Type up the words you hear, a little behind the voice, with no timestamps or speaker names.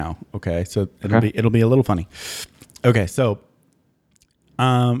Okay. So it'll be a little funny. Okay. So,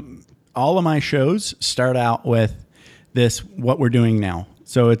 all of my shows start out with what we're doing now.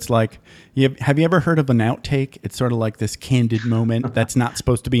 So it's like, have you ever heard of an outtake? It's sort of like this candid moment that's not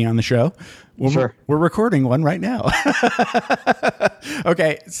supposed to be on the show. We're recording one right now.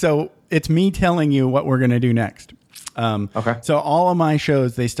 Okay. So it's me telling you what we're going to do next. Okay. So all of my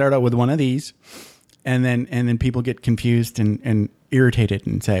shows, they start out with one of these, and then people get confused and irritated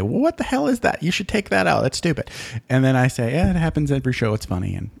and say, well, what the hell is that? You should take that out. That's stupid. And then I say, yeah, it happens every show. It's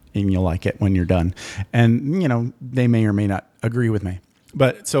funny. And you'll like it when you're done. And, they may or may not agree with me.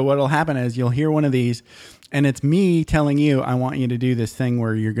 But so what'll happen is you'll hear one of these, and it's me telling you, I want you to do this thing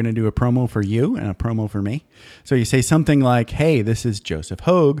where you're going to do a promo for you and a promo for me. So you say something like, hey, this is Joseph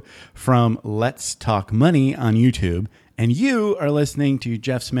Hogue from Let's Talk Money on YouTube, and you are listening to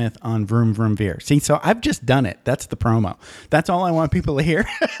Jeff Smith on Vroom Vroom Veer. See, so I've just done it. That's the promo. That's all I want people to hear.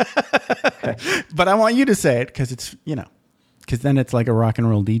 Okay. But I want you to say it because it's, because then it's like a rock and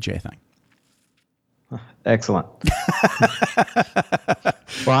roll DJ thing. Excellent.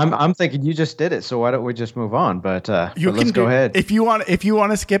 Well, I'm thinking you just did it, so why don't we just move on? But let's go ahead. If you want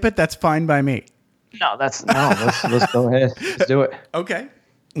to skip it, that's fine by me. Let's go ahead. Let's do it. Okay.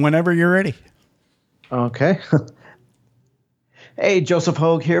 Whenever you're ready. Okay. Hey, Joseph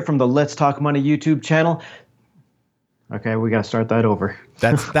Hogue here from the Let's Talk Money YouTube channel. Okay, we got to start that over.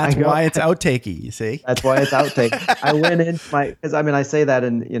 That's why it's outtakey, you see? That's why it's outtake. I went in because I say that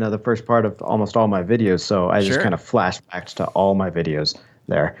in, the first part of almost all my videos, so I just kind of flashbacked to all my videos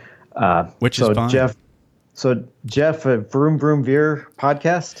there. Which is fine. Jeff, Vroom Vroom Veer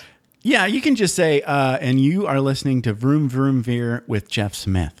podcast? Yeah, you can just say, and you are listening to Vroom Vroom Veer with Jeff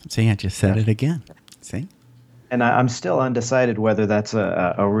Smith. See, I just said it again. See? And I'm still undecided whether that's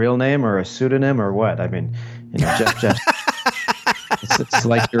a real name or a pseudonym or what. I mean, Jeff. It's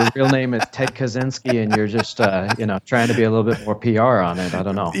like your real name is Ted Kaczynski, and you're just, trying to be a little bit more PR on it. I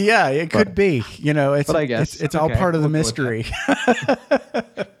don't know. Yeah, it could be. But I guess it's all part of the mystery.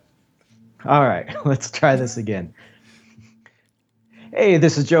 All right, let's try this again. Hey,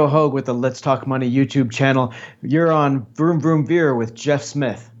 this is Joe Hogue with the Let's Talk Money YouTube channel. You're on Vroom Vroom Veer with Jeff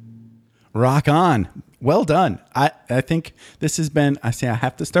Smith. Rock on. Well done. I think this has been, I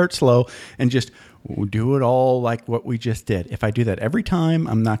have to start slow and just do it all like what we just did. If I do that every time,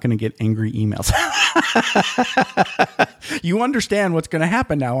 I'm not going to get angry emails. You understand what's going to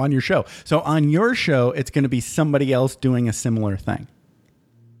happen now on your show. So on your show, it's going to be somebody else doing a similar thing.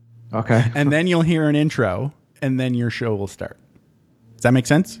 Okay. And then you'll hear an intro, and then your show will start. Does that make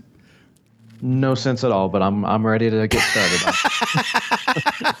sense? No sense at all, but I'm ready to get started.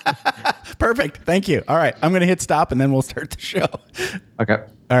 Perfect. Thank you. All right. I'm going to hit stop, and then we'll start the show. Okay.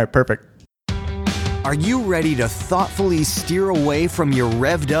 All right. Perfect. Are you ready to thoughtfully steer away from your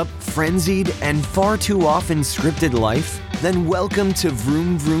revved up, frenzied, and far too often scripted life? Then welcome to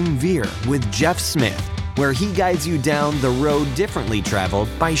Vroom Vroom Veer with Jeff Smith, where he guides you down the road differently traveled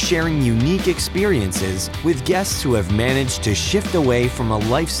by sharing unique experiences with guests who have managed to shift away from a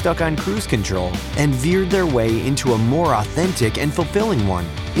life stuck on cruise control and veered their way into a more authentic and fulfilling one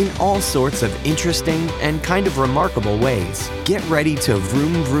in all sorts of interesting and kind of remarkable ways. Get ready to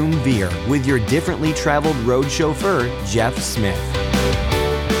Vroom Vroom Veer with your differently traveled road chauffeur, Jeff Smith.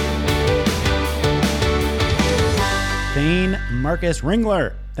 Thane Marcus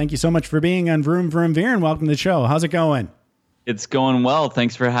Ringler, thank you so much for being on Vroom Vroom Veer and welcome to the show. How's it going? It's going well.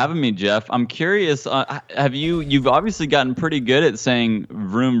 Thanks for having me, Jeff. I'm curious, you've obviously gotten pretty good at saying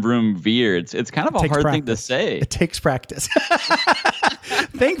vroom vroom veer. It's kind of a hard thing to say. It takes practice.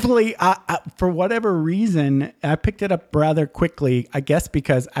 Thankfully, for whatever reason, I picked it up rather quickly, I guess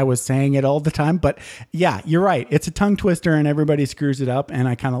because I was saying it all the time. But yeah, you're right. It's a tongue twister and everybody screws it up. And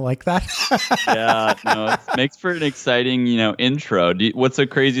I kind of like that. Yeah, no, it makes for an exciting, intro. What's the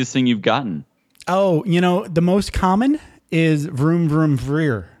craziest thing you've gotten? Oh, the most common is vroom vroom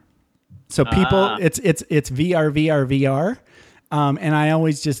veer. So people, it's VR, VR, VR. And I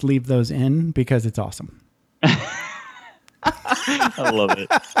always just leave those in because it's awesome. I love it.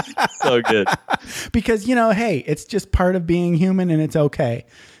 So good. Because, hey, it's just part of being human and it's okay.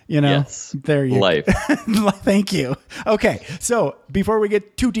 Yes. There you Life. Thank you. Okay. So before we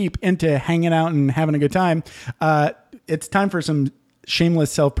get too deep into hanging out and having a good time, it's time for some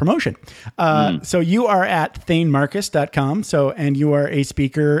shameless self-promotion. So you are at thanemarcus.com. And you are a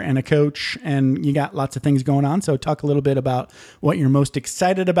speaker and a coach and you got lots of things going on. So talk a little bit about what you're most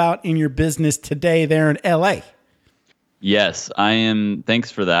excited about in your business today there in LA. Yes, I am.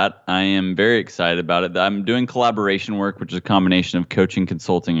 Thanks for that. I am very excited about it. I'm doing collaboration work, which is a combination of coaching,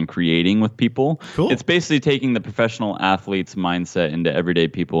 consulting, and creating with people. Cool. It's basically taking the professional athlete's mindset into everyday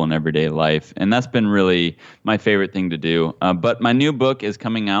people and everyday life. And that's been really my favorite thing to do. But my new book is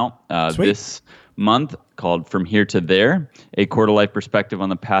coming out this month, called From Here to There, a quarter life perspective on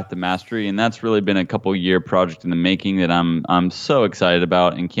the path to mastery. And that's really been a couple-year project in the making that I'm so excited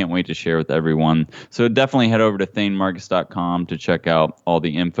about and can't wait to share with everyone. So definitely head over to thanemarcus.com to check out all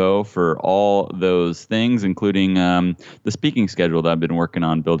the info for all those things, including the speaking schedule that I've been working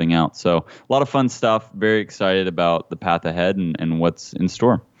on building out. So a lot of fun stuff. Very excited about the path ahead and what's in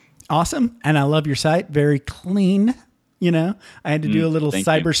store. Awesome. And I love your site. Very clean. You know, I had to do a little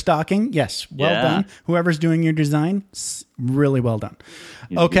cyber stalking. Yes, well done. Whoever's doing your design, really well done.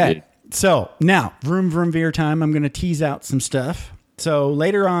 Okay, so now, Vroom Vroom Veer time. I'm going to tease out some stuff. So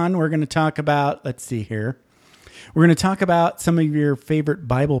later on, we're going to talk about, let's see here. We're going to talk about some of your favorite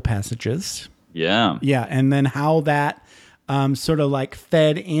Bible passages. Yeah. Yeah, and then how that sort of like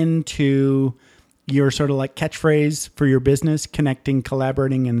fed into your sort of like catchphrase for your business, connecting,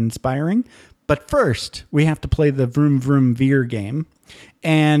 collaborating, and inspiring. But first, we have to play the Vroom Vroom Veer game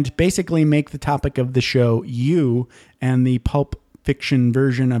and basically make the topic of the show you and the pulp fiction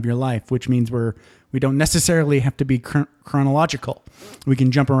version of your life, which means we don't necessarily have to be chronological. We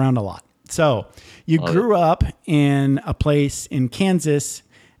can jump around a lot. So you grew up in a place in Kansas,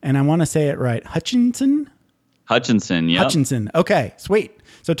 and I want to say it right, Hutchinson? Hutchinson, yeah. Hutchinson. Okay, sweet.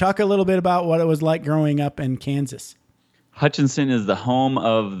 So talk a little bit about what it was like growing up in Kansas. Hutchinson is the home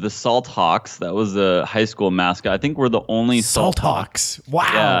of the Salt Hawks. That was the high school mascot. I think we're the only Salt Hawks. Wow.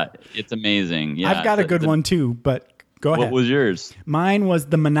 Yeah, it's amazing. Yeah, I've got a good one too, but go ahead. What was yours? Mine was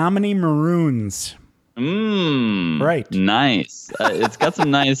the Menominee Maroons. Right. Nice. It's got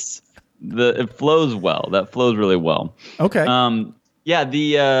some nice. It flows well. That flows really well. Okay. Yeah,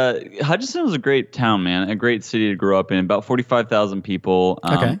 the Hutchinson was a great town, man. A great city to grow up in. About 45,000 people.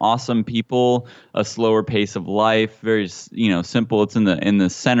 Awesome people. A slower pace of life. Very, simple. It's in the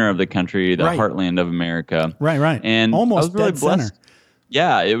center of the country, the heartland of America. Right. And almost I was really dead blessed. center.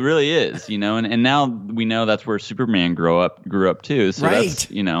 Yeah, it really is. And now we know that's where Superman grew up too. So that's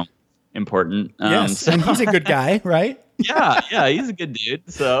important. Yes, and he's a good guy, right? yeah, he's a good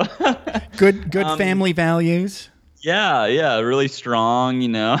dude. So good family values. Yeah, really strong,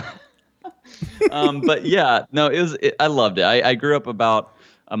 But yeah, no, I loved it. I grew up about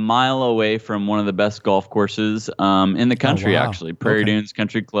a mile away from one of the best golf courses in the country, actually. Prairie Dunes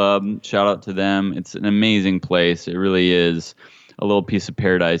Country Club. Shout out to them. It's an amazing place. It really is a little piece of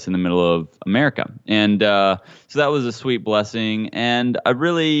paradise in the middle of America. And so that was a sweet blessing. And I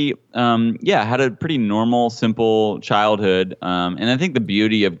really, had a pretty normal, simple childhood. And I think the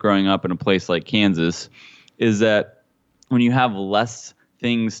beauty of growing up in a place like Kansas is that when you have less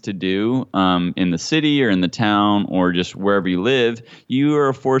things to do in the city or in the town or just wherever you live, you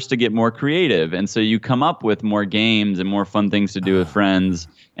are forced to get more creative. And so you come up with more games and more fun things to do with friends.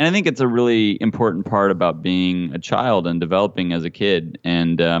 And I think it's a really important part about being a child and developing as a kid.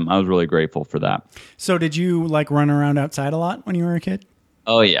 And I was really grateful for that. So did you run around outside a lot when you were a kid?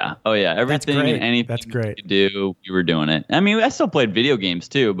 Oh yeah. Everything and anything That's great. you could do, you were doing it. I mean, I still played video games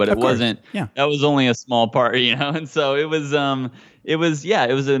too, but it wasn't. Yeah. That was only a small part, And so it was an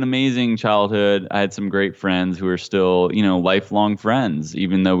amazing childhood. I had some great friends who are still, lifelong friends,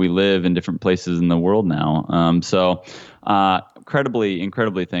 even though we live in different places in the world now.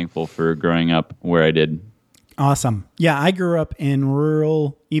 Incredibly thankful for growing up where I did. Awesome. Yeah, I grew up in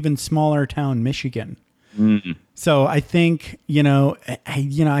rural, even smaller town, Michigan. Mm. So I think,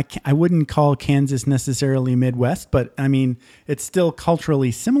 I wouldn't call Kansas necessarily Midwest, but I mean, it's still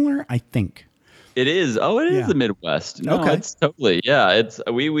culturally similar, I think. It is. Oh, it is the Midwest. No, it's totally. Yeah, it's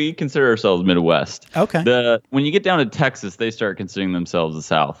we consider ourselves Midwest. Okay. When you get down to Texas, they start considering themselves the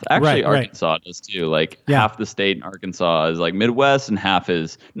South. Actually, Arkansas does too. Half the state in Arkansas is Midwest and half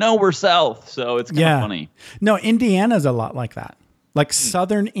is we're South. So it's kind of funny. No, Indiana's a lot like that.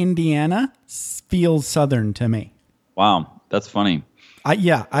 Southern Indiana feels Southern to me. Wow, that's funny. I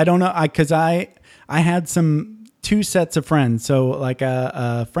don't know. Because I had two sets of friends. So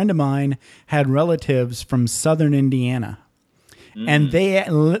a friend of mine had relatives from Southern Indiana, and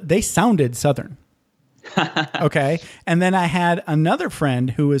they sounded Southern. Okay. And then I had another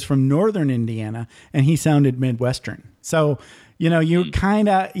friend who was from Northern Indiana, and he sounded Midwestern. So, you kind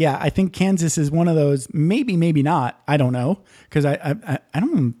of, I think Kansas is one of those, maybe not. I don't know. Because I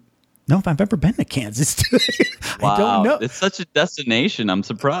don't know if I've ever been to Kansas. Wow. I don't know. It's such a destination. I'm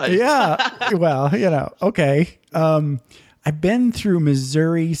surprised. Yeah. Well, okay. I've been through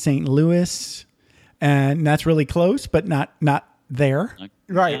Missouri, St. Louis, and that's really close, but not there.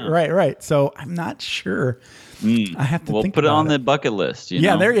 Right. So I'm not sure. I have to think put it about on the bucket list.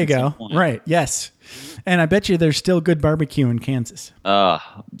 There you go. Right. Yes. And I bet you there's still good barbecue in Kansas.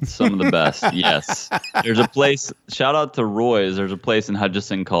 Some of the best. Yes. There's a place, shout out to Roy's. There's a place in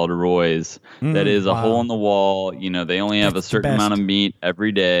Hutchinson called Roy's that is a hole in the wall. They only have a certain amount of meat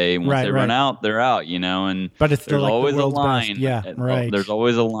every day. Once they run out, they're out, but it's there's always a line. Best. Yeah. Right. There's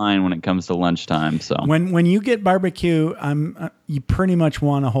always a line when it comes to lunchtime. So when you get barbecue, you pretty much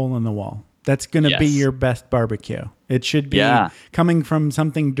want a hole in the wall. That's going to be your best barbecue. It should be coming from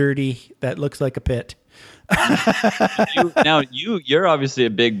something dirty that looks like a pit. You're obviously a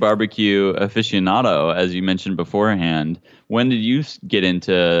big barbecue aficionado, as you mentioned beforehand. When did you get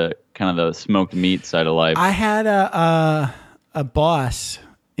into kind of the smoked meat side of life? I had a boss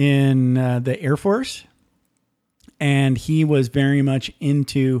in the Air Force, and he was very much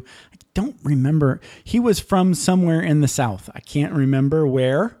into, I don't remember, he was from somewhere in the South. I can't remember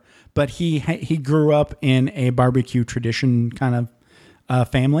where. But he grew up in a barbecue tradition kind of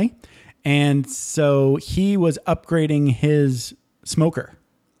family. And so he was upgrading his smoker.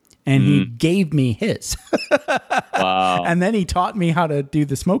 And he gave me his. Wow. And then he taught me how to do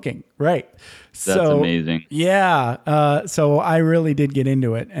the smoking. Right. That's amazing. Yeah. So I really did get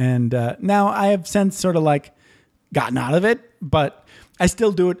into it. And now I have since sort of like gotten out of it. But I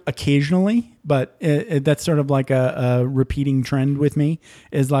still do it occasionally, but that's sort of like a repeating trend with me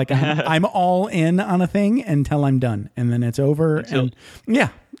is like I'm all in on a thing until I'm done, and then it's over. Yeah,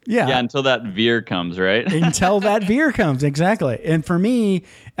 until that veer comes, right? Until that veer comes, exactly. And for me,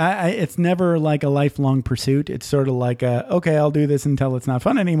 it's never like a lifelong pursuit. It's sort of like okay, I'll do this until it's not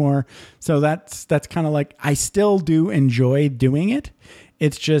fun anymore. So that's kind of like I still do enjoy doing it.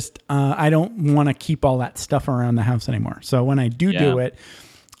 It's just I don't want to keep all that stuff around the house anymore. So when I do it,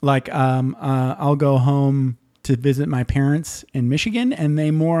 like I'll go home to visit my parents in Michigan, and they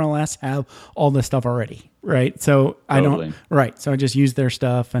more or less have all the stuff already, right? So I don't, right? So I just use their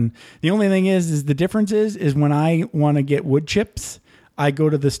stuff, and the only thing is the difference is when I want to get wood chips, I go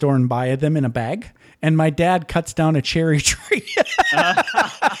to the store and buy them in a bag, and my dad cuts down a cherry tree.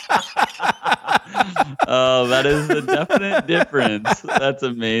 Oh, that is a definite difference. That's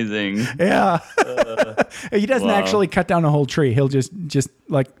amazing. Yeah. He doesn't actually cut down a whole tree. He'll just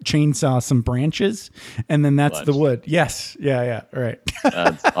like chainsaw some branches, and then that's the wood. Yes. Yeah. Right.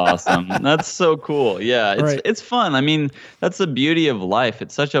 That's awesome. That's so cool. Yeah. It's fun. I mean, that's the beauty of life.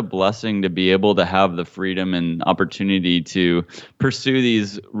 It's such a blessing to be able to have the freedom and opportunity to pursue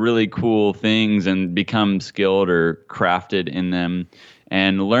these really cool things and become skilled or crafted in them.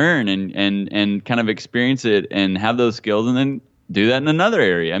 And learn and kind of experience it and have those skills and then do that in another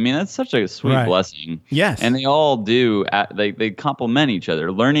area. I mean, that's such a sweet blessing. Yes. And they all do. They complement each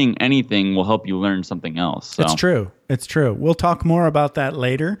other. Learning anything will help you learn something else. So. It's true. We'll talk more about that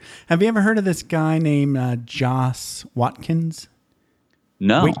later. Have you ever heard of this guy named Josh Watkins?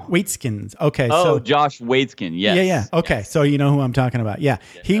 No. Waitskins. Okay. Oh, Josh Waitzkin. Yes. Yeah. Okay. Yes. So you know who I'm talking about. Yeah.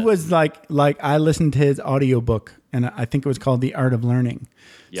 He was like I listened to his audiobook, and I think it was called The Art of Learning.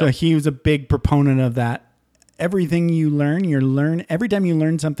 Yep. So he was a big proponent of that. Everything you learn, every time you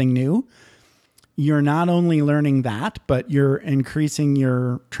learn something new, you're not only learning that, but you're increasing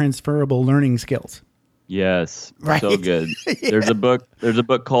your transferable learning skills. Yes. Right. So good. There's a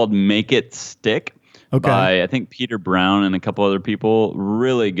book called Make It Stick. Okay. By I think Peter Brown and a couple other people,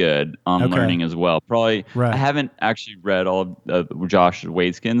 really good on learning as well. Probably I haven't actually read all of Josh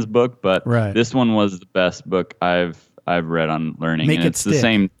Waitzkin's book, but this one was the best book I've read on learning. Make and it it's stick. the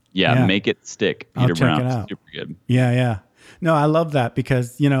same. Yeah, Make It Stick. Peter Brown. Check it out. Super good. Yeah. No, I love that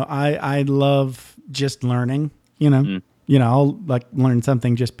because I love just learning. I'll like learn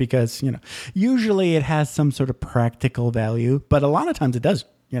something just because usually it has some sort of practical value, but a lot of times it doesn't.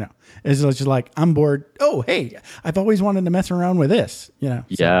 It's just like, I'm bored. Oh, hey, I've always wanted to mess around with this, So,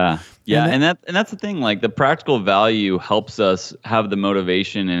 yeah. And that's the thing. Like the practical value helps us have the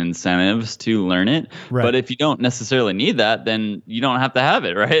motivation and incentives to learn it. Right. But if you don't necessarily need that, then you don't have to have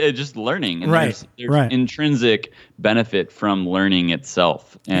it, right? It's just learning. And there's intrinsic benefit from learning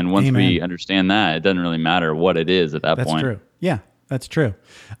itself. And once we understand that, it doesn't really matter what it is at that point. That's true. Yeah. That's true.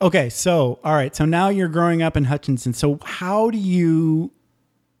 Okay. So, all right. So now you're growing up in Hutchinson. So how do you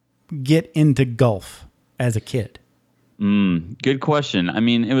get into golf as a kid? Good question. I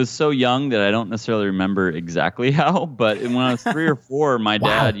mean, it was so young that I don't necessarily remember exactly how, but when I was 3 or 4, my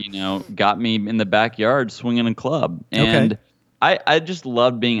dad, got me in the backyard swinging a club. And I just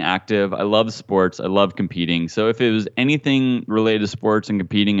loved being active. I love sports. I love competing. So if it was anything related to sports and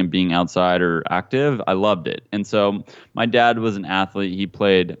competing and being outside or active, I loved it. And so my dad was an athlete. He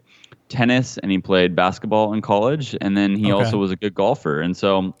played tennis and he played basketball in college, and then he also was a good golfer. And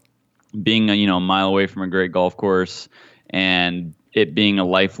so being a mile away from a great golf course and it being a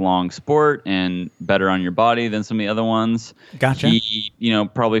lifelong sport and better on your body than some of the other ones. Gotcha. He,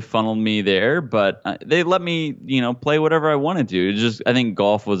 probably funneled me there, but they let me, play whatever I wanted to. It's just, I think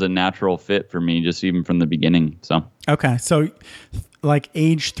golf was a natural fit for me, just even from the beginning. So. Okay. So like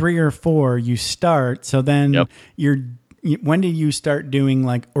age 3 or 4, you start. So then when did you start doing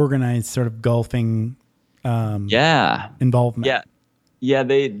like organized sort of golfing involvement? Yeah,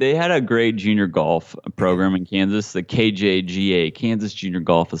 they had a great junior golf program in Kansas, the KJGA, Kansas Junior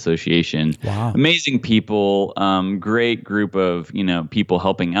Golf Association. Wow. Amazing people, great group of, people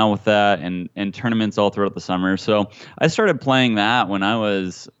helping out with that and tournaments all throughout the summer. So I started playing that when I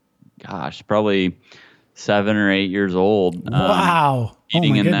was, probably 7 or 8 years old. Wow.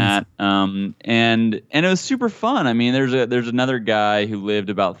 Competing in that. And it was super fun. I mean, there's another guy who lived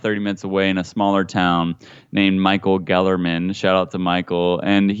about 30 minutes away in a smaller town named Michael Gellerman. Shout out to Michael.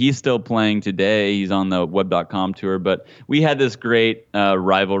 And he's still playing today. He's on the Web.com tour. But we had this great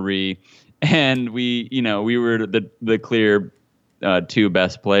rivalry, and we were the clear 2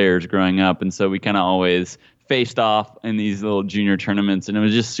 best players growing up. And so we kind of always faced off in these little junior tournaments, and it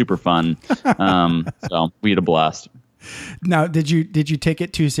was just super fun. So we had a blast. Now, did you take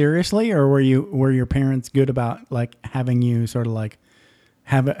it too seriously, or were your parents good about like having you sort of like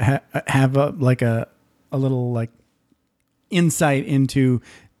have a little like insight into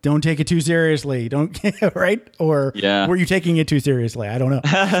don't take it too seriously, right? Or were you taking it too seriously? I don't know.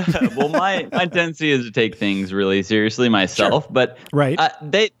 Well, my tendency is to take things really seriously myself, but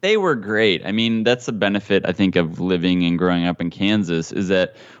they were great. I mean, that's the benefit, I think, of living and growing up in Kansas is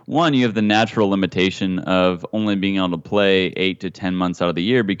that, one, you have the natural limitation of only being able to play 8 to 10 months out of the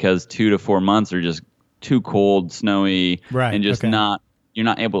year because 2 to 4 months are just too cold, snowy, and just you're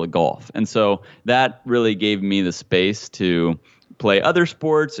not able to golf. And so that really gave me the space to play other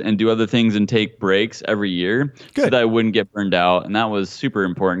sports and do other things and take breaks every year so that I wouldn't get burned out. And that was super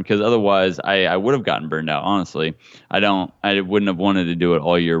important because otherwise I would have gotten burned out. Honestly, I wouldn't have wanted to do it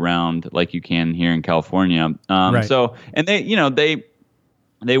all year round like you can here in California. So, and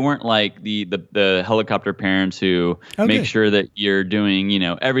they weren't like the helicopter parents who make sure that you're doing,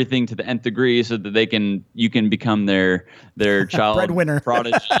 everything to the nth degree so that you can become their child breadwinner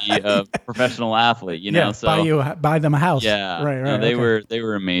prodigy of professional athlete, so buy them a house. Yeah. Right. They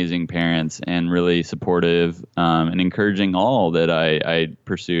were amazing parents and really supportive, and encouraging all that I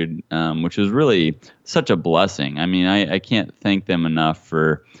pursued, which was really such a blessing. I mean, I can't thank them enough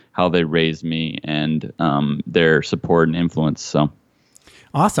for how they raised me and their support and influence. So.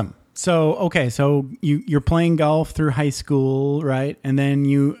 Awesome. So, so you're playing golf through high school, right? And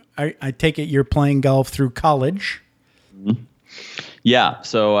then I take it you're playing golf through college. Mm-hmm. Yeah.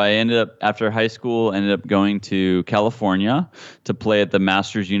 So I after high school, ended up going to California to play at the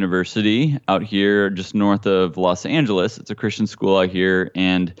Masters University out here just north of Los Angeles. It's a Christian school out here,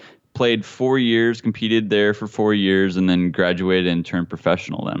 and played 4 years, competed there for 4 years, and then graduated and turned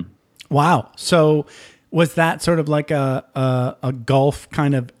professional then. Wow. So was that sort of like a golf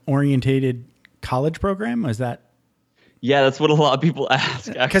kind of orientated college program? Was that? Yeah, that's what a lot of people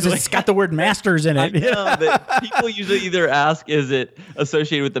ask. Because it's got the word Masters in it. I know that people usually either ask, is it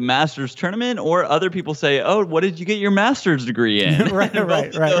associated with the Masters tournament? Or other people say, oh, what did you get your Master's degree in? right. Are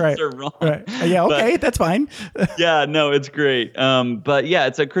wrong. Right. Yeah, okay, that's fine. Yeah, no, it's great. But yeah,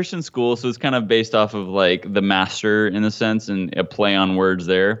 it's a Christian school, so it's kind of based off of like the master in a sense and a play on words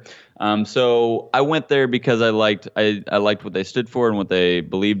there. So I went there because I liked what they stood for and what they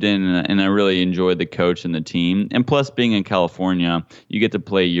believed in, and I really enjoyed the coach and the team. And plus, being in California, you get to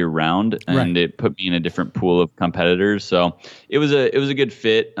play year round, and it put me in a different pool of competitors. So it was a good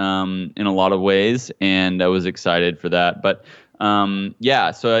fit in a lot of ways, and I was excited for that. But so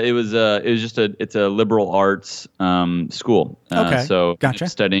it's a liberal arts school. So gotcha.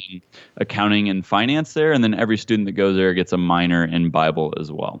 Studying accounting and finance there, and then every student that goes there gets a minor in Bible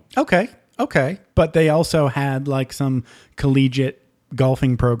as well. Okay. But they also had like some collegiate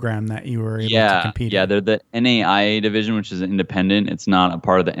golfing program that you were able to compete in. Yeah, they're the NAIA division, which is independent. It's not a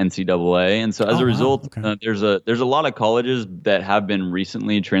part of the NCAA. And so as a result, there's a lot of colleges that have been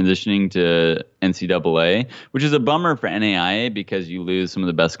recently transitioning to NCAA, which is a bummer for NAIA because you lose some of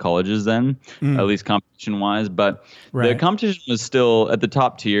the best colleges then, at least competition-wise. But the competition was still, at the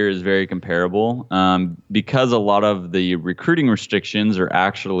top tier, is very comparable because a lot of the recruiting restrictions are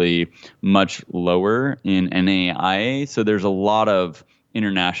actually much lower in NAIA. So there's a lot of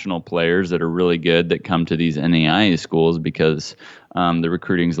international players that are really good that come to these NAIA schools because the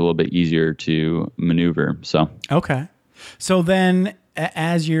recruiting is a little bit easier to maneuver. So so then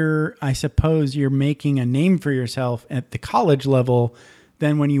as I suppose you're making a name for yourself at the college level,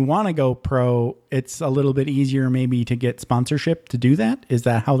 then when you want to go pro, it's a little bit easier maybe to get sponsorship to do that. Is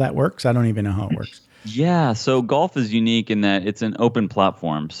that how that works? I don't even know how it works. Yeah, so golf is unique in that it's an open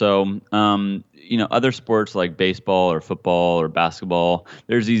platform. So, other sports like baseball or football or basketball,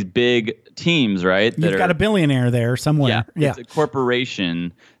 there's these big teams, right? You've got a billionaire there somewhere. Yeah, it's a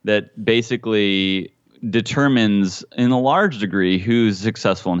corporation that basically determines in a large degree who's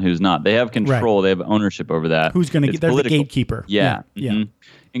successful and who's not. They have control. Right. They have ownership over that. Who's going to get? They're the gatekeeper. Yeah. Mm-hmm.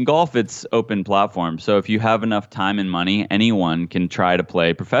 In golf, it's open platform. So if you have enough time and money, anyone can try to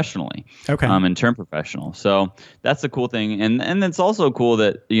play professionally. Okay. And turn professional. So that's the cool thing. And it's also cool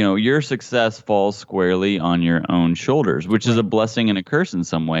that, your success falls squarely on your own shoulders, which is a blessing and a curse in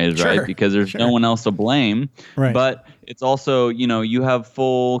some ways, right? Because there's no one else to blame. Right. But it's also, you have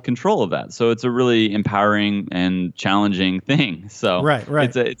full control of that. So it's a really empowering and challenging thing. So right.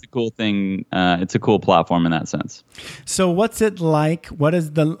 It's a cool thing. It's a cool platform in that sense. So what's it like? What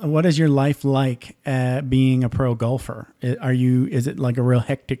is your life like being a pro golfer? Is it like a real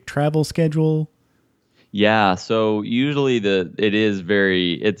hectic travel schedule? Yeah, so usually it's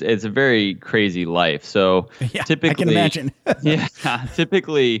a very crazy life. So typically, I can imagine.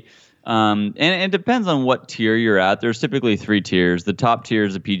 typically. And it depends on what tier you're at. There's typically 3 tiers. The top tier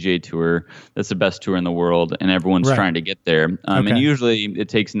is the PGA Tour. That's the best tour in the world, and everyone's trying to get there. And usually it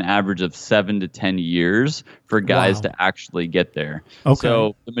takes an average of 7 to 10 years for guys to actually get there. Okay.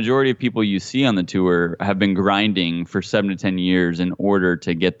 So the majority of people you see on the tour have been grinding for 7 to 10 years in order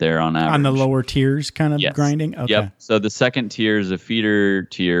to get there on average. On the lower tiers kind of grinding? Okay. Yep. So the second tier is a feeder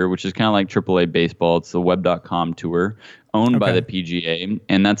tier, which is kind of like AAA baseball. It's the Web.com tour, owned by the PGA,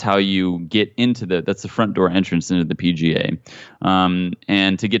 and that's how you get into that's the front door entrance into the PGA.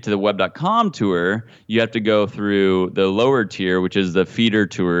 And to get to the Web.com tour, you have to go through the lower tier, which is the feeder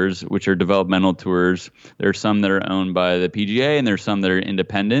tours, which are developmental tours. There's some that are owned by the PGA, and there's some that are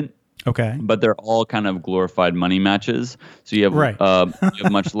independent. Okay. But they're all kind of glorified money matches. So you have you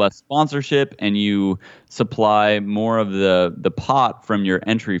have much less sponsorship, and you supply more of the pot from your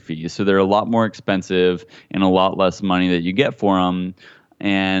entry fees. So they're a lot more expensive and a lot less money that you get for them.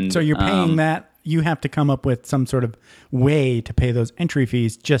 And so you're paying that. You have to come up with some sort of way to pay those entry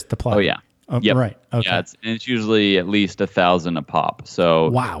fees just to play. Oh yeah. Yep. Right. Okay. Yeah, it's usually at least $1,000 a pop. So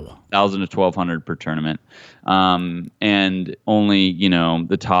wow, $1,000 to $1,200 per tournament, and only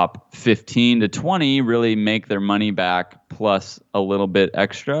the top 15 to 20 really make their money back plus a little bit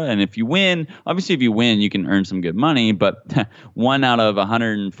extra. And if you win, obviously, if you win, you can earn some good money. But 1 out of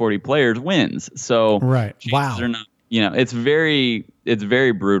 140 players wins. So wow, are not, it's very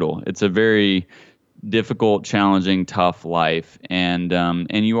brutal. It's a very difficult, challenging, tough life, and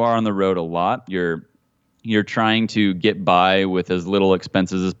you are on the road a lot. You're trying to get by with as little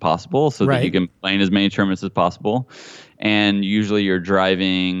expenses as possible so that you can play in as many tournaments as possible. And usually you're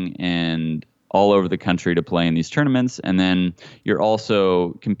driving and all over the country to play in these tournaments, and then you're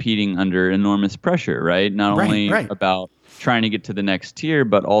also competing under enormous pressure, right? Not only about trying to get to the next tier,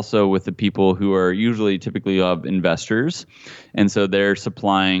 but also with the people who are usually typically of investors. And so they're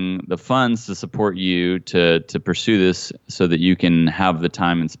supplying the funds to support you to pursue this so that you can have the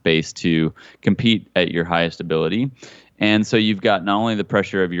time and space to compete at your highest ability. And so you've got not only the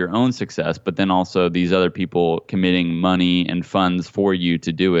pressure of your own success, but then also these other people committing money and funds for you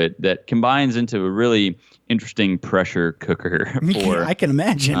to do it. That combines into a really interesting pressure cooker. I can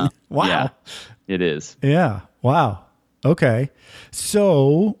imagine. Wow. Yeah, it is. Yeah. Wow. Okay.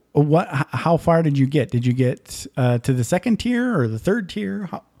 So how far did you get? Did you get to the second tier or the third tier?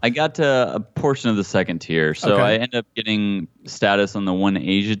 I got to a portion of the second tier. So I ended up getting status on the One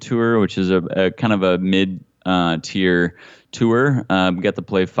Asia Tour, which is a kind of a mid-tier tour. Got to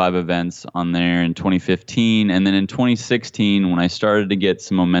play 5 events on there in 2015. And then in 2016, when I started to get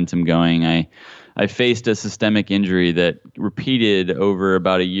some momentum going, I faced a systemic injury that repeated over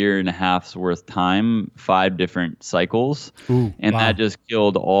about 1.5 years worth time, 5 different cycles. That just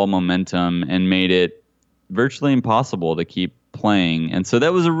killed all momentum and made it virtually impossible to keep playing. And so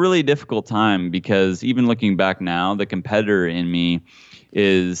that was a really difficult time, because even looking back now, the competitor in me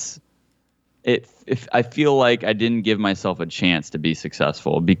I feel like I didn't give myself a chance to be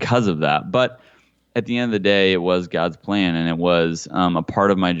successful because of that. But at the end of the day, it was God's plan, and it was a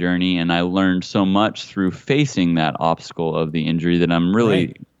part of my journey. And I learned so much through facing that obstacle of the injury that I'm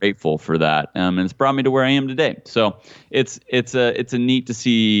really grateful for that. And it's brought me to where I am today. So it's a neat to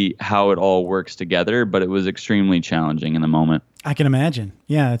see how it all works together, but it was extremely challenging in the moment. I can imagine.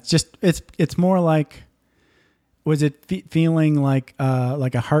 Yeah. It's more like Was it feeling like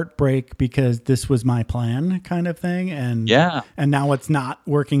a heartbreak because this was my plan kind of thing? And and now it's not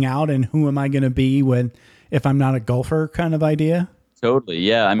working out, and who am I going to be if I'm not a golfer kind of idea? Totally.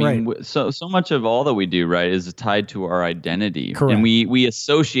 Yeah. I mean, so much of all that we do, right, is tied to our identity. Correct. And we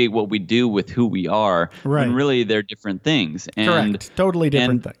associate what we do with who we are. Right. When really they're different things. And, correct. Totally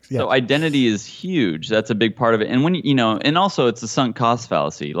different things. Yeah. So identity is huge. That's a big part of it. And when, and also it's a sunk cost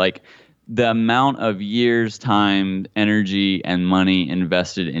fallacy. Like the amount of years, time, energy, and money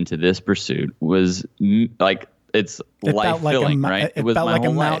invested into this pursuit was like, it's life-filling, right? It felt like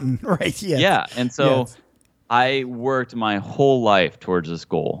a mountain, right? Yes. Yeah. And so I worked my whole life towards this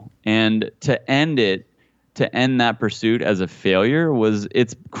goal, and to end that pursuit as a failure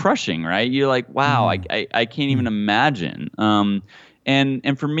it's crushing, right? You're like, wow, I can't even imagine.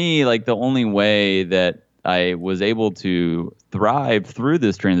 And for me, like the only way that I was able to thrive through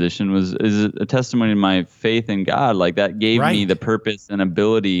this transition is a testimony to my faith in God. Like that gave me the purpose and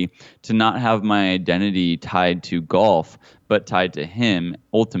ability to not have my identity tied to golf, but tied to Him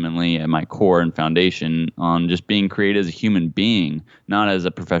ultimately at my core and foundation on just being created as a human being, not as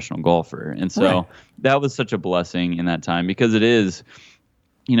a professional golfer. And so that was such a blessing in that time, because it is,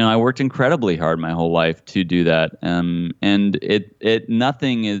 I worked incredibly hard my whole life to do that. And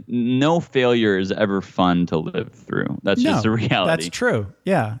no failure is ever fun to live through. That's just a reality. That's true.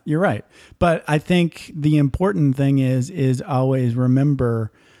 Yeah, you're right. But I think the important thing is always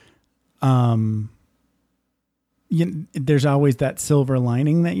remember, there's always that silver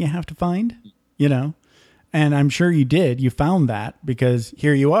lining that you have to find, and I'm sure you did. You found that, because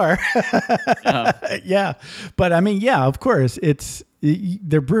here you are. Yeah. But I mean, of course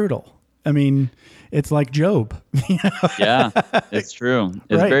they're brutal. I mean, it's like Job. Yeah, it's true.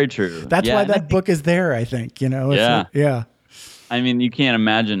 It's very true. That's why that book is there, I think, yeah. I mean, you can't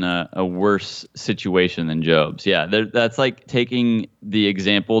imagine a worse situation than Job's. Yeah, that's like taking the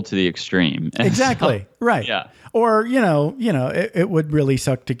example to the extreme. Exactly. Right. Yeah. Or, it would really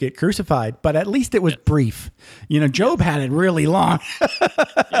suck to get crucified, but at least it was brief. Job had it really long.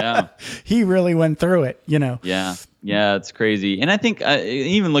 Yeah. He really went through it, Yeah. Yeah, it's crazy. And I think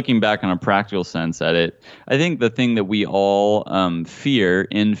even looking back on a practical sense at it, I think the thing that we all fear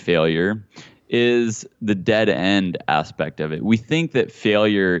in failure is the dead end aspect of it. We think that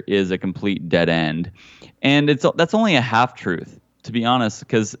failure is a complete dead end. And that's only a half truth, to be honest,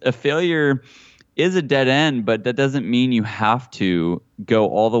 because a failure is a dead end, but that doesn't mean you have to go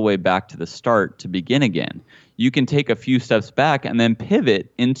all the way back to the start to begin again. You can take a few steps back and then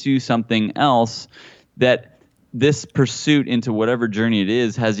pivot into something else that this pursuit into whatever journey it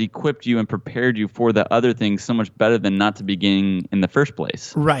is has equipped you and prepared you for the other things so much better than not to begin in the first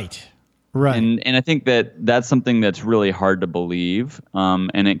place. Right. And I think that's something that's really hard to believe,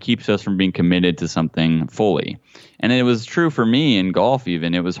 and it keeps us from being committed to something fully. And it was true for me in golf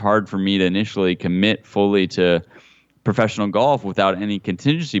even. It was hard for me to initially commit fully to professional golf without any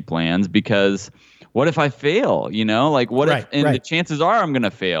contingency plans, because what if I fail? Like what if the chances are I'm going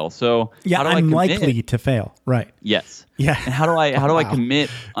to fail. So how do I'm I likely to fail. Right. Yes. Yeah. And how do I commit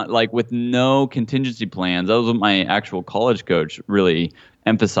like with no contingency plans? That was what my actual college coach really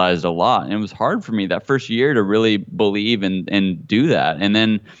emphasized a lot. And it was hard for me that first year to really believe and do that. And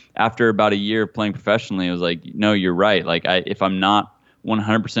then after about a year of playing professionally, I was like, no, you're right. Like if I'm not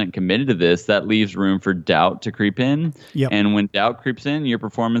 100% committed to this, that leaves room for doubt to creep in. Yep. And when doubt creeps in, your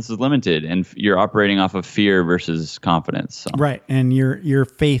performance is limited, and you're operating off of fear versus confidence. So. Right. And your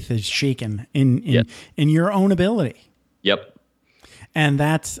faith is shaken in your own ability. Yep. And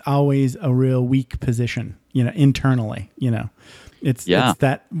that's always a real weak position, internally, It's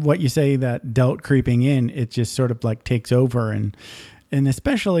that what you say, that doubt creeping in, it just sort of like takes over, and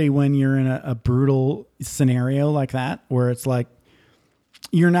especially when you're in a brutal scenario like that, where it's like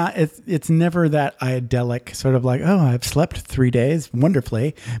you're not, it's never that idyllic sort of like, oh, I've slept 3 days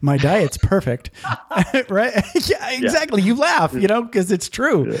wonderfully, my diet's perfect. Right? Yeah, exactly. You laugh, because it's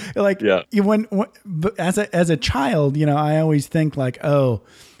true. Like when as a child, I always think like, oh,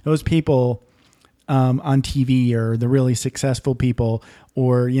 those people on TV, or the really successful people,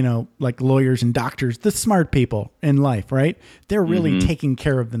 or, like lawyers and doctors, the smart people in life, right? They're really taking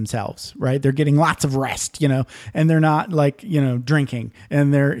care of themselves, right? They're getting lots of rest, and they're not like, drinking,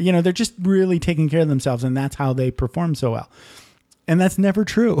 and they're just really taking care of themselves. And that's how they perform so well. And that's never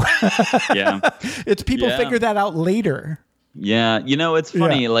true. Yeah. It's people figure that out later. Yeah, it's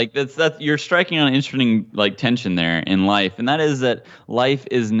funny. Like that's you're striking on an interesting like tension there in life, and that is that life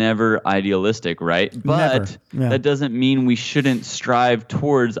is never idealistic, right? But that doesn't mean we shouldn't strive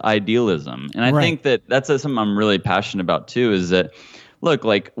towards idealism. And I think that's something I'm really passionate about too. Is that look,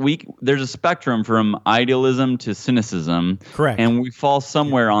 like there's a spectrum from idealism to cynicism. Correct. And we fall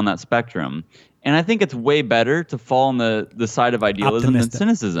somewhere on that spectrum. And I think it's way better to fall on the side of idealism than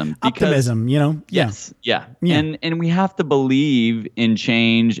cynicism. Because, optimism, Yes. Yeah. And we have to believe in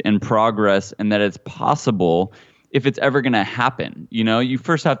change and progress and that it's possible if it's ever going to happen. You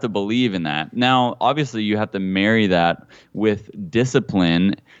first have to believe in that. Now, obviously, you have to marry that with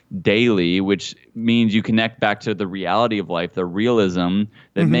discipline daily, which means you connect back to the reality of life, the realism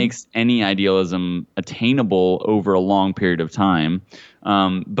that makes any idealism attainable over a long period of time.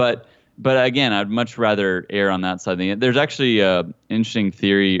 But again, I'd much rather err on that side. There's actually an interesting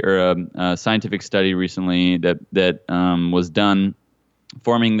theory or a scientific study recently that was done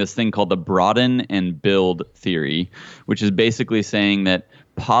forming this thing called the broaden and build theory, which is basically saying that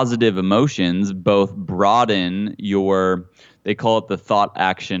positive emotions both broaden they call it the thought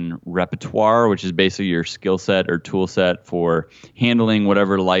action repertoire, which is basically your skill set or tool set for handling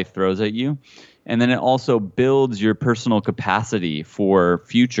whatever life throws at you. And then it also builds your personal capacity for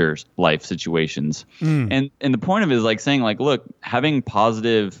future life situations. And the point of it is like saying like, look, having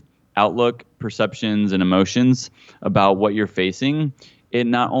positive outlook, perceptions, and emotions about what you're facing, it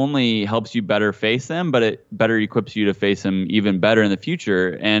not only helps you better face them, but it better equips you to face them even better in the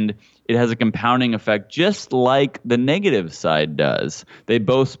future. And it has a compounding effect just like the negative side does. They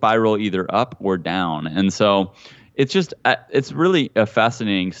both spiral either up or down. And so it's really a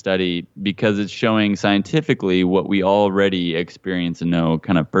fascinating study because it's showing scientifically what we already experience and know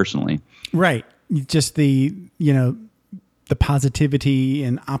kind of personally. Right. Just the positivity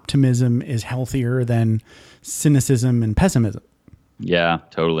and optimism is healthier than cynicism and pessimism. Yeah,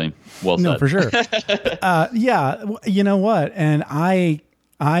 totally. Well said. No, for sure. Yeah. You know what? And I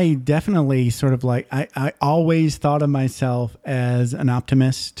definitely sort of like, I always thought of myself as an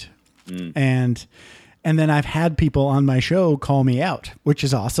optimist and then I've had people on my show call me out, which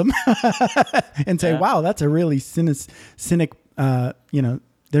is awesome and say, wow, that's a really cynic,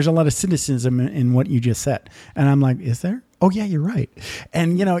 there's a lot of cynicism in what you just said. And I'm like, is there? Oh yeah, you're right.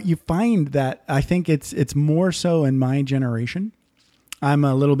 And you find that I think it's more so in my generation. I'm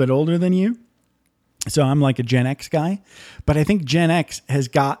a little bit older than you. So I'm like a Gen X guy, but I think Gen X has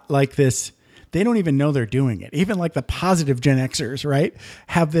got like this, they don't even know they're doing it. Even like the positive Gen Xers, right?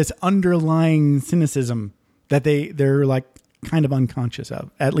 Have this underlying cynicism that they're like kind of unconscious of.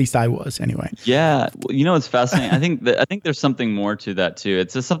 At least I was anyway. Yeah. Well, it's fascinating. I think there's something more to that too.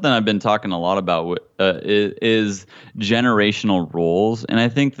 It's just something I've been talking a lot about is generational roles. And I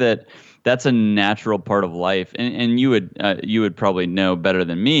think that's a natural part of life. And you would probably know better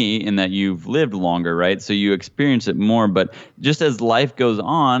than me in that you've lived longer, right? So you experience it more. But just as life goes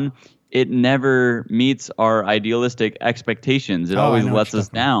on, it never meets our idealistic expectations. It always lets us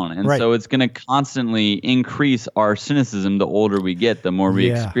down. And so it's going to constantly increase our cynicism the older we get, the more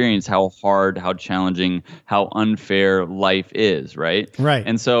we experience how hard, how challenging, how unfair life is, right? Right.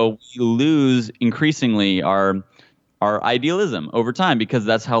 And so we lose increasingly our idealism over time because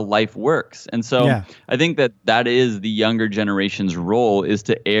that's how life works. And so I think that is the younger generation's role, is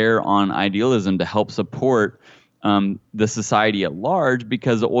to err on idealism to help support the society at large,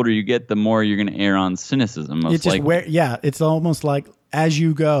 because the older you get, the more you're going to err on cynicism. It's just it's almost like as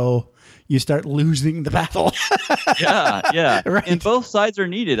you go, you start losing the battle. Yeah. Right. And both sides are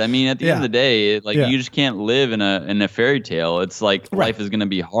needed. I mean, at the end of the day, you just can't live in a fairy tale. It's like life is going to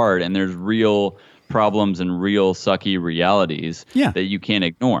be hard, and there's real problems and real sucky realities that you can't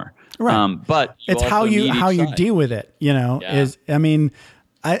ignore. Right. But it's how you deal with it.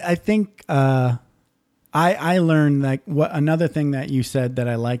 I think. I learned like another thing that you said that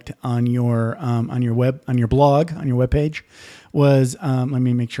I liked on your blog, on your webpage was, let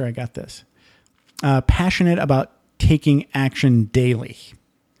me make sure I got this, passionate about taking action daily,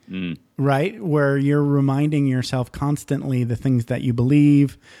 right? Where you're reminding yourself constantly the things that you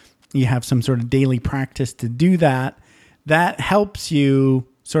believe. You have some sort of daily practice to do that. That helps you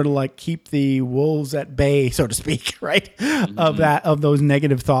sort of like keep the wolves at bay, so to speak, right? Of those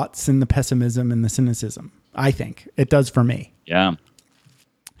negative thoughts and the pessimism and the cynicism. I think it does for me. Yeah.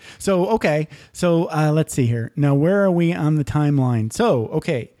 So, okay. So let's see here. Now, where are we on the timeline? So,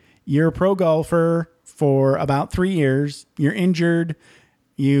 okay. You're a pro golfer for about 3 years. You're injured.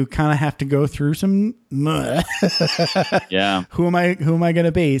 You kind of have to go through some. Yeah. Who am I going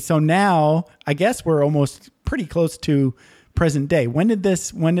to be? So now I guess we're almost pretty close to present day. When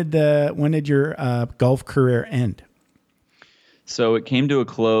did your golf career end? So it came to a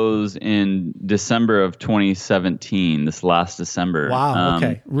close in December of 2017, this last December. Wow.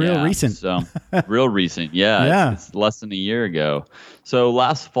 Okay. Real recent. So real recent. Yeah. It's less than a year ago. So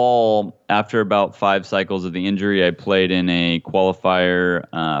last fall, after about 5 cycles of the injury, I played in a qualifier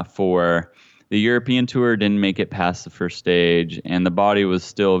for the European Tour, didn't make it past the first stage, and the body was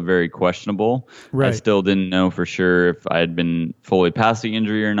still very questionable. Right. I still didn't know for sure if I had been fully past the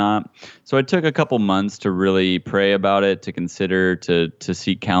injury or not. So I took a couple months to really pray about it, to consider, to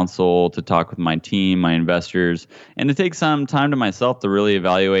seek counsel, to talk with my team, my investors, and to take some time to myself to really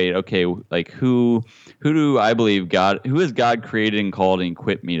evaluate, okay, like who do I believe who has God created and called and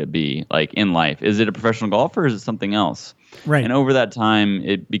equipped me to be, like, in life? Is it a professional golfer or is it something else? Right. And over that time,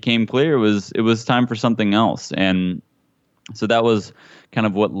 it became clear it was time for something else. And so that was kind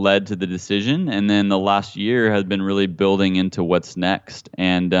of what led to the decision. And then the last year has been really building into what's next.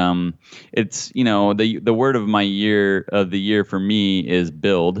 And it's, the word of the year for me is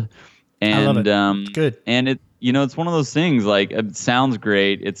build. And I love it. Good. And it's one of those things, like, it sounds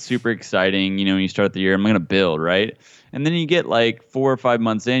great. It's super exciting. When you start the year, I'm going to build, right? And then you get like 4 or 5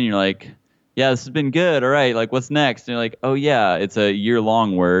 months in, you're like, yeah, this has been good. All right, like, what's next? And you're like, oh yeah, it's a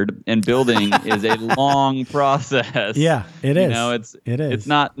year-long word, and building is a long process. Yeah, it is. It's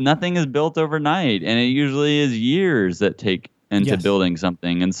not, nothing is built overnight, and it usually is years that take into building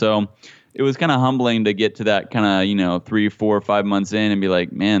something. And so it was kind of humbling to get to that kind of 3, 4, 5 months in and be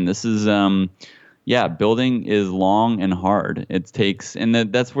like, man, this is building is long and hard. It takes, and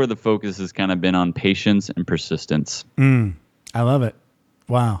that's where the focus has kind of been on patience and persistence. I love it.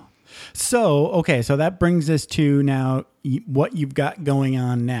 Wow. So that brings us to now what you've got going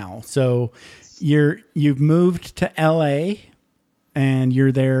on now. So you've moved to LA and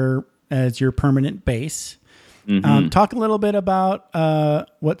you're there as your permanent base. Mm-hmm. Talk a little bit about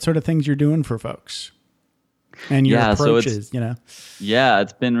what sort of things you're doing for folks and your approaches, Yeah,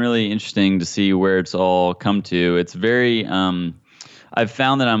 it's been really interesting to see where it's all come to. It's very I've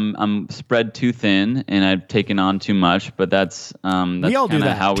found that I'm spread too thin and I've taken on too much, but that's kind of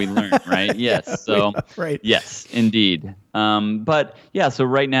how we learn, right? Yes. So right. Yes, indeed. But yeah, so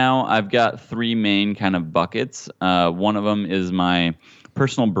right now I've got 3 main kind of buckets. One of them is my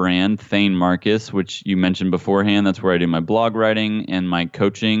personal brand, Thane Marcus, which you mentioned beforehand. That's where I do my blog writing and my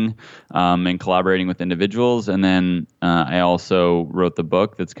coaching and collaborating with individuals. And then I also wrote the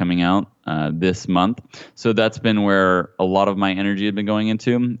book that's coming out this month. So that's been where a lot of my energy had been going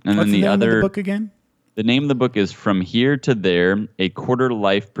into. And What's then the name other of the book again? The name of the book is From Here to There, A Quarter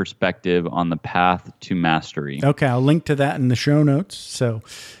Life Perspective on the Path to Mastery. Okay, I'll link to that in the show notes. So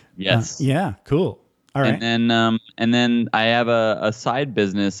yes. Yeah, cool. All right. And then I have a side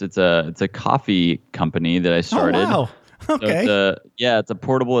business. It's a coffee company that I started. Oh, wow. Okay. So it's a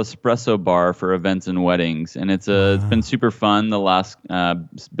portable espresso bar for events and weddings, and it's been super fun. The last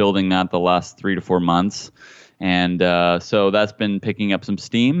building that the last 3 to 4 months, and so that's been picking up some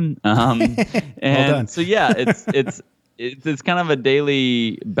steam. And well done. So it's kind of a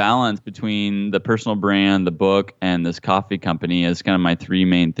daily balance between the personal brand, the book, and this coffee company as kind of my 3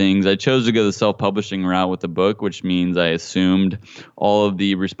 main things. I chose to go the self-publishing route with the book, which means I assumed all of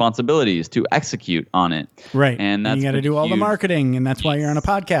the responsibilities to execute on it. Right. And that's you got to do all the marketing, and that's why you're on a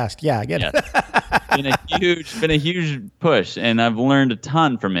podcast. Yeah, I get it. Been a huge push, and I've learned a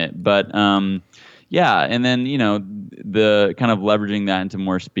ton from it. But and then the kind of leveraging that into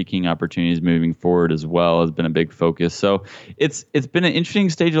more speaking opportunities moving forward as well has been a big focus. So it's been an interesting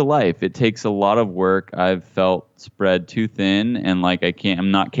stage of life. It takes a lot of work. I've felt spread too thin and like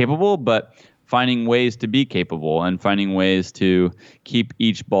I'm not capable, but finding ways to be capable and finding ways to keep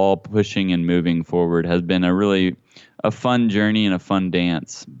each ball pushing and moving forward has been a fun journey and a fun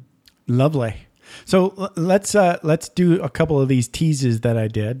dance. Lovely. So let's do a couple of these teases that I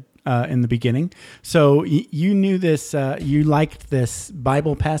did in the beginning. So you knew this, you liked this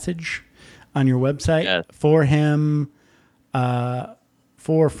Bible passage on your website. Yes. For him,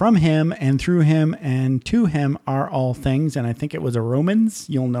 from him and through him and to him are all things. And I think it was a Romans.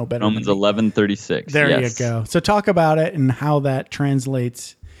 You'll know better. Romans 11:36. There you go. So talk about it and how that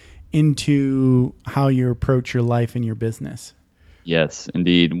translates into how you approach your life and your business. Yes,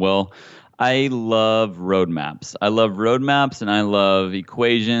 indeed. Well, I love roadmaps. I love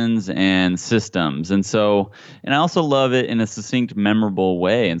equations and systems. And I also love it in a succinct, memorable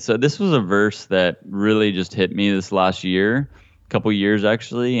way. And so this was a verse that really just hit me this last year, couple years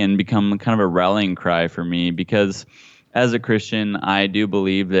actually, and become kind of a rallying cry for me because as a Christian, I do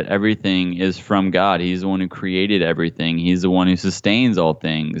believe that everything is from God. He's the one who created everything. He's the one who sustains all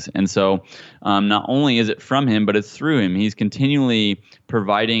things. And so not only is it from him, but it's through him. He's continually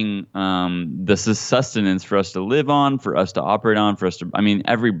providing the sustenance for us to live on, for us to operate on, for us to,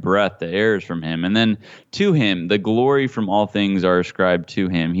 every breath, the air is from him. And then to him, the glory from all things are ascribed to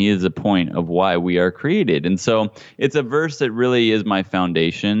him. He is the point of why we are created. And so it's a verse that really is my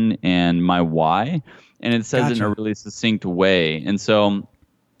foundation and my why. And it says it in a really succinct way. And so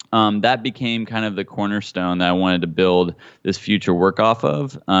that became kind of the cornerstone that I wanted to build this future work off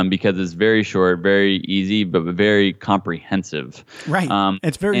of, because it's very short, very easy, but very comprehensive. Right.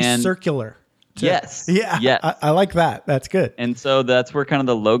 It's very circular. Yes. Yeah. Yes. I like that. That's good. And so that's where kind of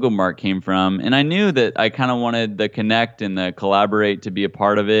the logo mark came from. And I knew that I kind of wanted the connect and the collaborate to be a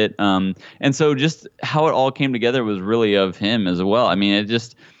part of it. And so just how it all came together was really of him as well. I mean,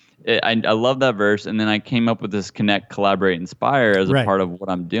 I love that verse, and then I came up with this connect, collaborate, inspire as a part of what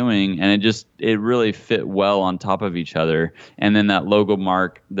I'm doing, and it really fit well on top of each other. And then that logo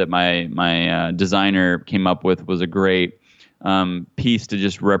mark that my designer came up with was a great piece to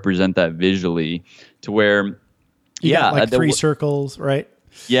just represent that visually, to where you got like three circles, right?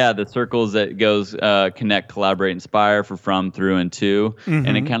 Yeah, the circles that goes connect, collaborate, inspire for from, through, and to,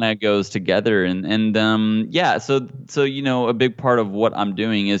 and it kind of goes together. And so a big part of what I'm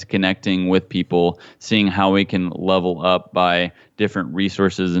doing is connecting with people, seeing how we can level up by different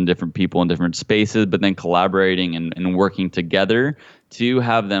resources and different people in different spaces, but then collaborating and working together to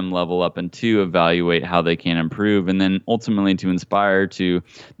have them level up and to evaluate how they can improve, and then ultimately to inspire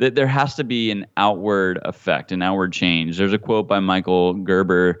that there has to be an outward effect, an outward change. There's a quote by Michael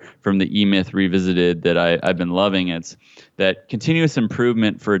Gerber from the E-Myth Revisited that I've been loving. It's that continuous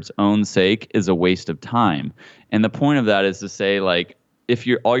improvement for its own sake is a waste of time. And the point of that is to say, like, if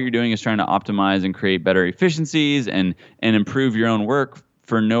all you're doing is trying to optimize and create better efficiencies and improve your own work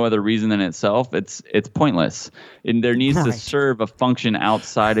for no other reason than itself, it's pointless. And there needs to serve a function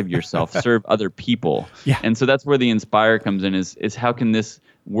outside of yourself, serve other people. Yeah. And so that's where the inspire comes in, is how can this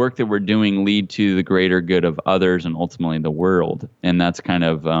work that we're doing lead to the greater good of others and ultimately the world? And that's kind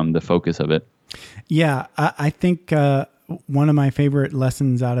of the focus of it. Yeah, I think one of my favorite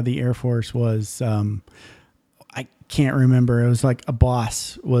lessons out of the Air Force was, I can't remember, it was like a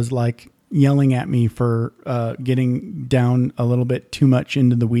boss was like yelling at me for getting down a little bit too much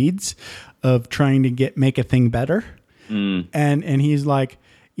into the weeds of trying to make a thing better. And he's like,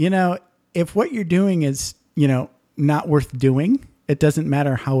 if what you're doing is, not worth doing, it doesn't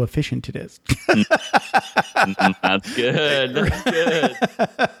matter how efficient it is. That's good. That's good.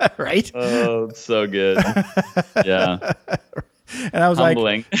 Right? Oh, so good. Yeah. And I was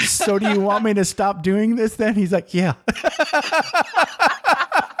Humbling. like, so do you want me to stop doing this then? He's like, yeah.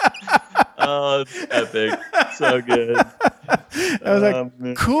 Oh, it's epic. So good. I was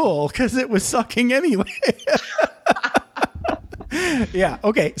like, cool, because it was sucking anyway. Yeah.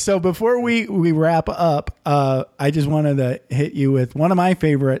 Okay. So before we wrap up, I just wanted to hit you with one of my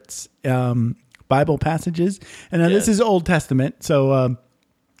favorites Bible passages. And now this is Old Testament, so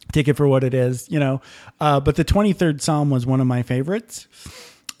take it for what it is, but the 23rd Psalm was one of my favorites.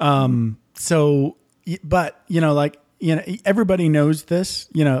 Everybody knows this,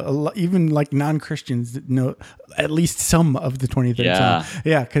 even like non-Christians know at least some of the 23rd Psalm.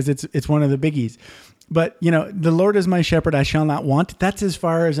 Yeah. Cause it's one of the biggies, but the Lord is my shepherd, I shall not want. That's as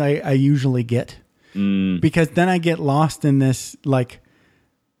far as I usually get, because then I get lost in this, like,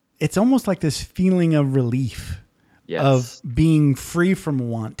 it's almost like this feeling of relief. Yes. Of being free from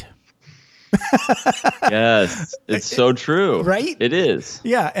want. Yes, it's so true. Right? It is.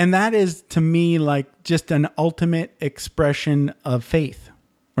 Yeah, and that is to me like just an ultimate expression of faith,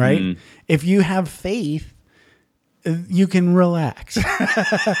 right? If you have faith, you can relax.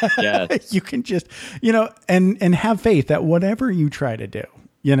 Yes. You can just, and have faith that whatever you try to do,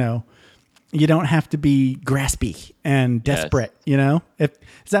 you don't have to be graspy and desperate, Does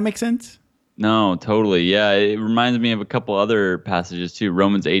that make sense? No, totally. Yeah, it reminds me of a couple other passages too.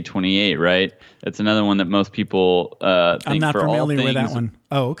 Romans 8:28, right? That's another one that most people think. I'm not for familiar all things, with that one.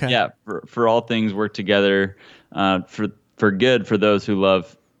 Oh, okay. Yeah, for all things work together for good for those who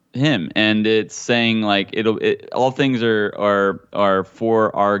love Him, and it's saying like all things are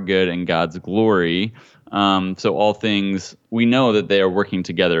for our good and God's glory. So all things, we know that they are working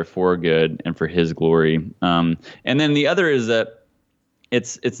together for good and for His glory. And then the other is that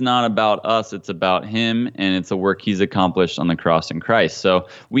it's not about us, it's about Him, and it's a work He's accomplished on the cross in Christ. So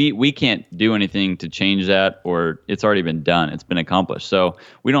we can't do anything to change that, or it's already been done. It's been accomplished. So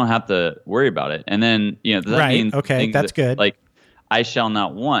we don't have to worry about it. And then, that means that's good. Like, I shall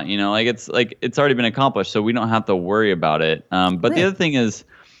not want, it's already been accomplished. So we don't have to worry about it. But the other thing is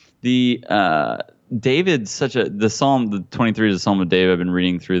David's the Psalm, the 23 is a Psalm of David. I've been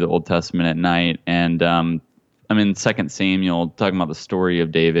reading through the Old Testament at night, and I'm in 2 Samuel, talking about the story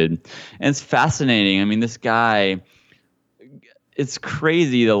of David. And it's fascinating. I mean, this guy, it's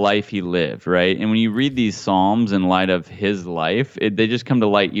crazy the life he lived, right? And when you read these Psalms in light of his life, they just come to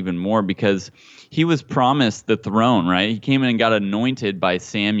light even more because he was promised the throne, right? He came in and got anointed by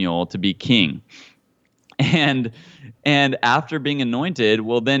Samuel to be king. And after being anointed,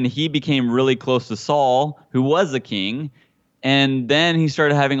 well, then he became really close to Saul, who was the king. And then he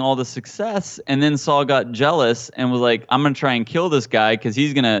started having all the success. And then Saul got jealous and was like, I'm going to try and kill this guy because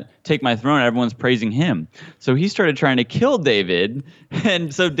he's going to take my throne. Everyone's praising him. So he started trying to kill David.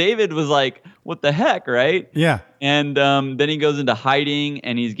 And so David was like, what the heck, right? Yeah. And then he goes into hiding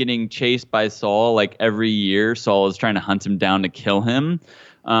and he's getting chased by Saul. Like every year, Saul is trying to hunt him down to kill him.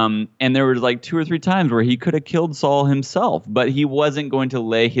 And there was like 2 or 3 times where he could have killed Saul himself, but he wasn't going to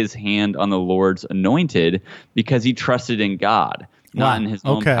lay his hand on the Lord's anointed because he trusted in God, not in his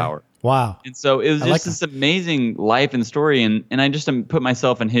own power. Wow. And so it was just this amazing life and story. And I just put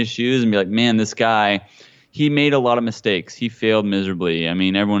myself in his shoes and be like, man, this guy, he made a lot of mistakes. He failed miserably. I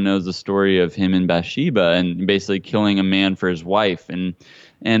mean, everyone knows the story of him and Bathsheba and basically killing a man for his wife and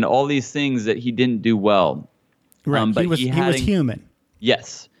all these things that he didn't do well. Right. But he was human.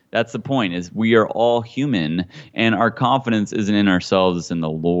 Yes, that's the point, is we are all human, and our confidence isn't in ourselves, it's in the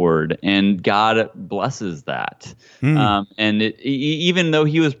Lord, and God blesses that. And even though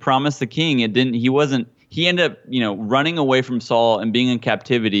he was promised the king, he ended up, running away from Saul and being in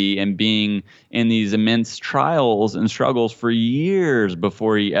captivity and being in these immense trials and struggles for years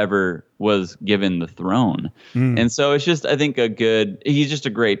before he ever was given the throne. And so it's just, I think, he's just a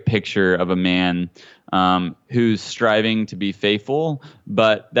great picture of a man who's striving to be faithful,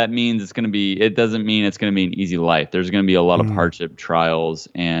 but that means it doesn't mean it's going to be an easy life. There's going to be a lot of hardship, trials,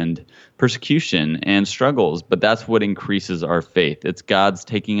 and persecution and struggles, but that's what increases our faith. It's God's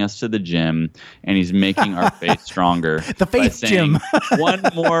taking us to the gym and he's making our faith stronger. The faith gym. one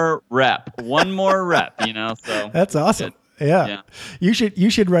more rep, so that's awesome. Yeah. You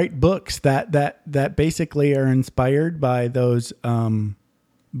should write books that basically are inspired by those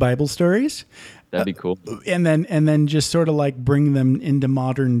Bible stories. That'd be cool. And then just sort of like bring them into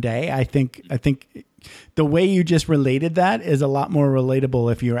modern day. I think the way you just related that is a lot more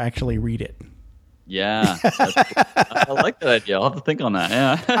relatable if you actually read it. Yeah. I like that idea. I'll have to think on that.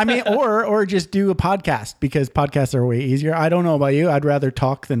 Yeah. I mean, or just do a podcast, because podcasts are way easier. I don't know about you. I'd rather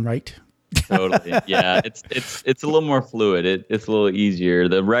talk than write. Totally. Yeah. It's a little more fluid. It's a little easier.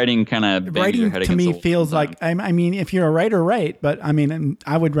 The writing kind of bangs your head to against me feels like, I mean, if you're a writer, right. But I mean,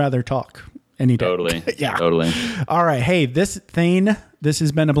 I would rather talk any day. Totally. Yeah. Totally. All right. Hey, Thane, this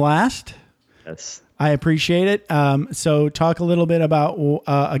has been a blast. Yes. I appreciate it. So talk a little bit about,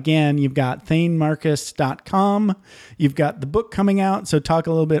 again, you've got thanemarcus.com. You've got the book coming out. So talk a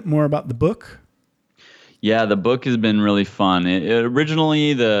little bit more about the book. Yeah, the book has been really fun.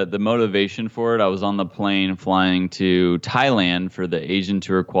 Originally, the motivation for it, I was on the plane flying to Thailand for the Asian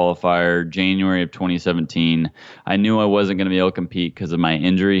Tour qualifier, January of 2017. I knew I wasn't going to be able to compete because of my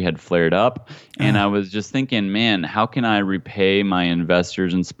injury had flared up. And I was just thinking, man, how can I repay my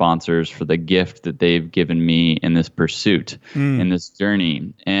investors and sponsors for the gift that they've given me in this pursuit, in this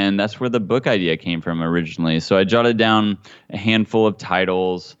journey? And that's where the book idea came from originally. So I jotted down a handful of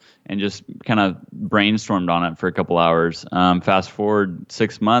titles and just kind of brainstormed on it for a couple hours. Fast forward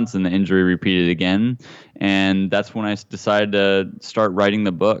 6 months and the injury repeated again. And that's when I decided to start writing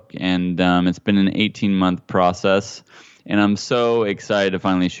the book. And it's been an 18-month process. And I'm so excited to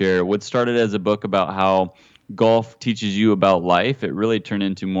finally share. What started as a book about how golf teaches you about life, it really turned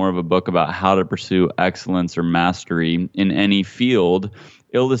into more of a book about how to pursue excellence or mastery in any field,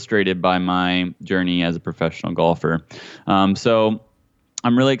 illustrated by my journey as a professional golfer. So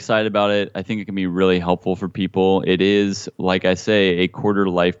I'm really excited about it. I think it can be really helpful for people. It is, like I say, a quarter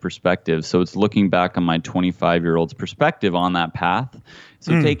life perspective. So it's looking back on my 25-year-old's perspective on that path.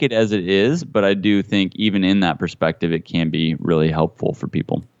 So take it as it is, but I do think even in that perspective, it can be really helpful for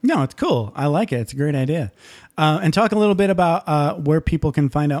people. No, it's cool. I like it. It's a great idea. And talk a little bit about where people can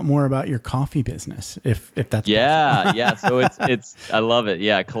find out more about your coffee business, if that's possible. Yeah. So it's I love it.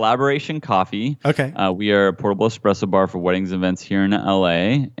 Yeah, Collaboration Coffee. Okay. We are a portable espresso bar for weddings and events here in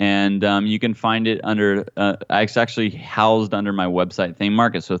LA, and you can find it under. It's actually housed under my website, Thane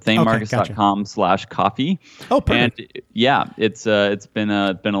Marcus. So thanemarcus.com/coffee. Oh, perfect. And yeah, it's been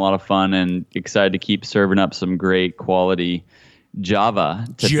a lot of fun, and excited to keep serving up some great quality Java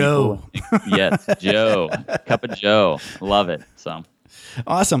to Joe. People. Yes, Joe. Cup of Joe. Love it. So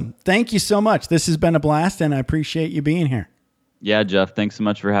awesome. Thank you so much. This has been a blast, and I appreciate you being here. Yeah, Jeff, thanks so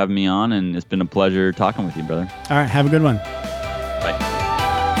much for having me on, and it's been a pleasure talking with you, brother. All right, have a good one. Bye.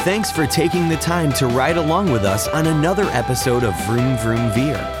 Thanks for taking the time to ride along with us on another episode of Vroom Vroom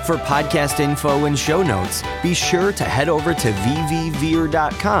Veer. For podcast info and show notes, be sure to head over to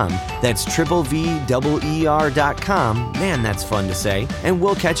vvveer.com. That's VVER.com. Man, that's fun to say. And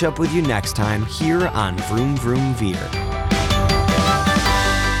we'll catch up with you next time here on Vroom Vroom Veer.